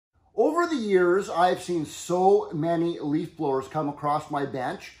Over the years, I've seen so many leaf blowers come across my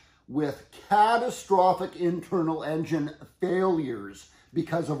bench with catastrophic internal engine failures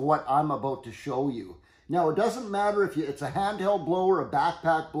because of what I'm about to show you. Now, it doesn't matter if it's a handheld blower, a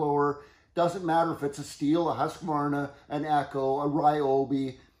backpack blower, doesn't matter if it's a Stihl, a Husqvarna, an Echo, a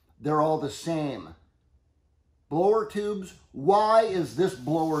Ryobi, they're all the same. Blower tubes, why is this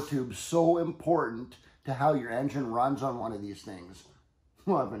blower tube so important to how your engine runs on one of these things?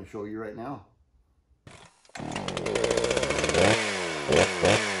 Well, I'm going to show you right now.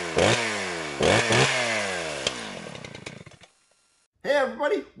 Hey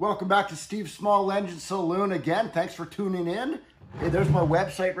everybody, welcome back to Steve's Small Engine Saloon again. Thanks for tuning in. Hey, there's my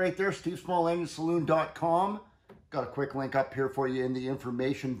website right there, stevesmallenginesaloon.com. Got a quick link up here for you in the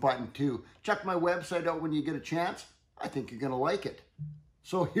information button too. Check my website out when you get a chance. I think you're going to like it.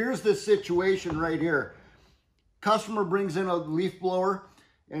 So here's the situation right here. Customer brings in a leaf blower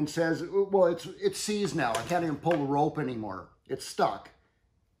and says, well, it's seized now. I can't even pull the rope anymore. It's stuck.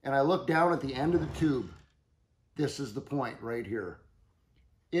 And I look down at the end of the tube. This is the point right here.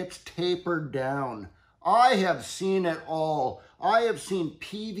 It's tapered down. I have seen it all. I have seen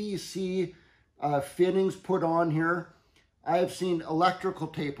PVC fittings put on here. I have seen electrical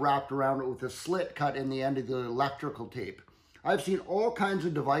tape wrapped around it with a slit cut in the end of the electrical tape. I've seen all kinds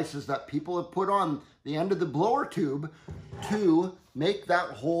of devices that people have put on the end of the blower tube to make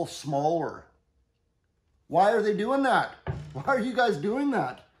that hole smaller. Why are they doing that? Why are you guys doing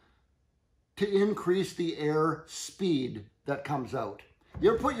that? To increase the air speed that comes out.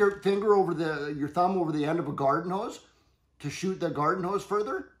 You ever put your finger over your thumb over the end of a garden hose to shoot the garden hose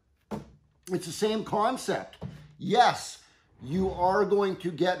further? It's the same concept. Yes, you are going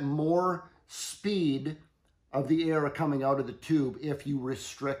to get more speed of the air coming out of the tube if you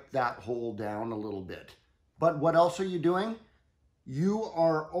restrict that hole down a little bit. But what else are you doing? You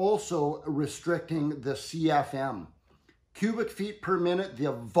are also restricting the CFM. Cubic feet per minute,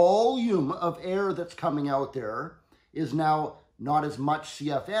 the volume of air that's coming out there is now not as much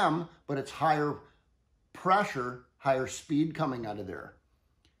CFM, but it's higher pressure, higher speed coming out of there.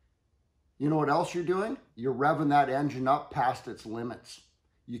 You know what else you're doing? You're revving that engine up past its limits.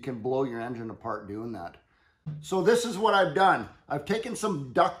 You can blow your engine apart doing that. So this is what I've done. I've taken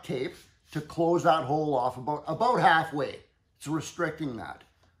some duct tape to close that hole off about halfway. It's restricting that.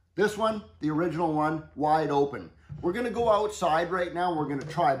 This one, the original one, wide open. We're going to go outside right now. We're going to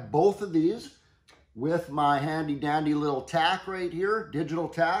try both of these with my handy dandy little tack right here, digital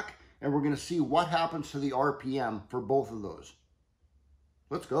tack, and we're going to see what happens to the RPM for both of those.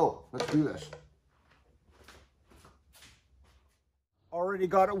 Let's go. Let's do this. Already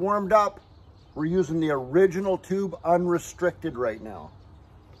got it warmed up. We're using the original tube unrestricted right now.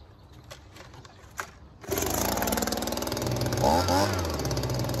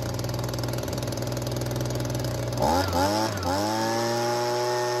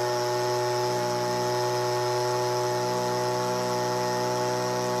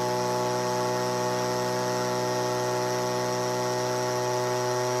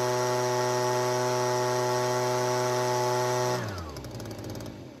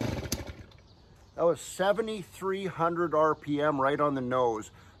 That was 7,300 RPM right on the nose.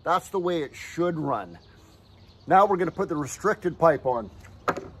 That's the way it should run. Now we're going to put the restricted pipe on.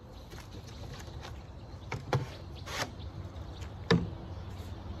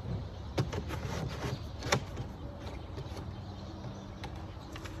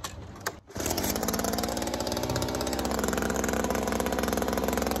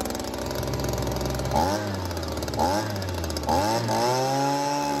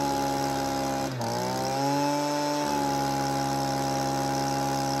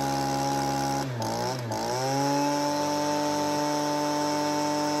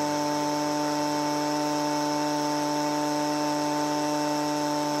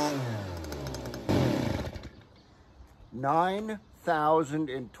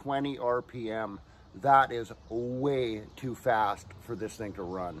 (9,020 RPM. That is way too fast for this thing to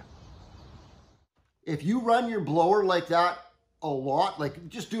run. If you run your blower like that a lot, like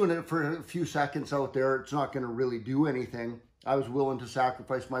just doing it for a few seconds out there, it's not going to really do anything. I was willing to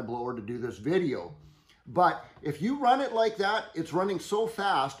sacrifice my blower to do this video. But if you run it like that, it's running so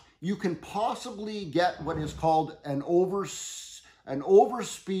fast, you can possibly get what is called an overspeed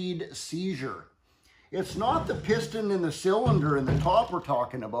seizure. It's not the piston in the cylinder in the top we're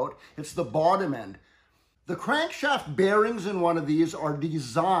talking about, it's the bottom end. The crankshaft bearings in one of these are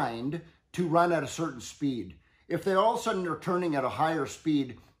designed to run at a certain speed. If they all of a sudden are turning at a higher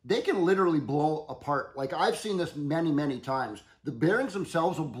speed, they can literally blow apart. Like I've seen this many, many times. The bearings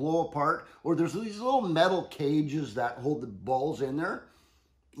themselves will blow apart, or there's these little metal cages that hold the balls in there.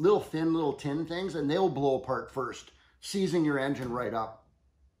 little thin little tin things, and they'll blow apart first, seizing your engine right up.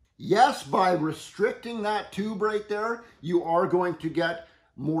 Yes, by restricting that tube right there, you are going to get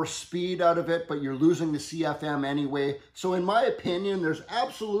more speed out of it, but you're losing the CFM anyway. So in my opinion, there's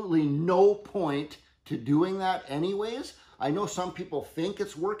absolutely no point to doing that anyways. I know some people think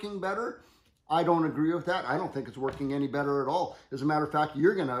it's working better. I don't agree with that. I don't think it's working any better at all. As a matter of fact,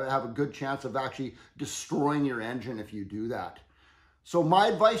 you're gonna have a good chance of actually destroying your engine if you do that. So my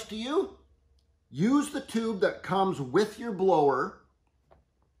advice to you, use the tube that comes with your blower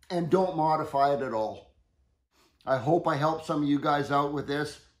and don't modify it at all. I hope I helped some of you guys out with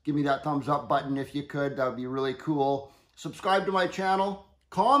this. Give me that thumbs up button if you could. That would be really cool. Subscribe to my channel.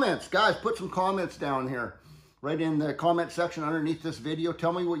 Comments, guys, put some comments down here. Right in the comment section underneath this video.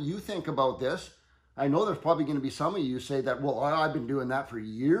 Tell me what you think about this. I know there's probably going to be some of you say that, well, I've been doing that for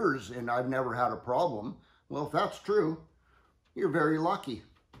years and I've never had a problem. Well, if that's true, you're very lucky.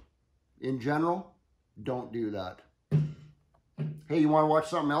 In general, don't do that. Hey, you want to watch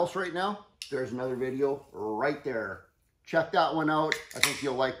something else right now? There's another video right there. Check that one out. I think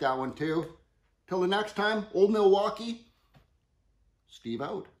you'll like that one too. Till the next time, Old Milwaukee, Steve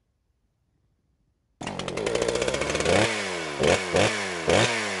out.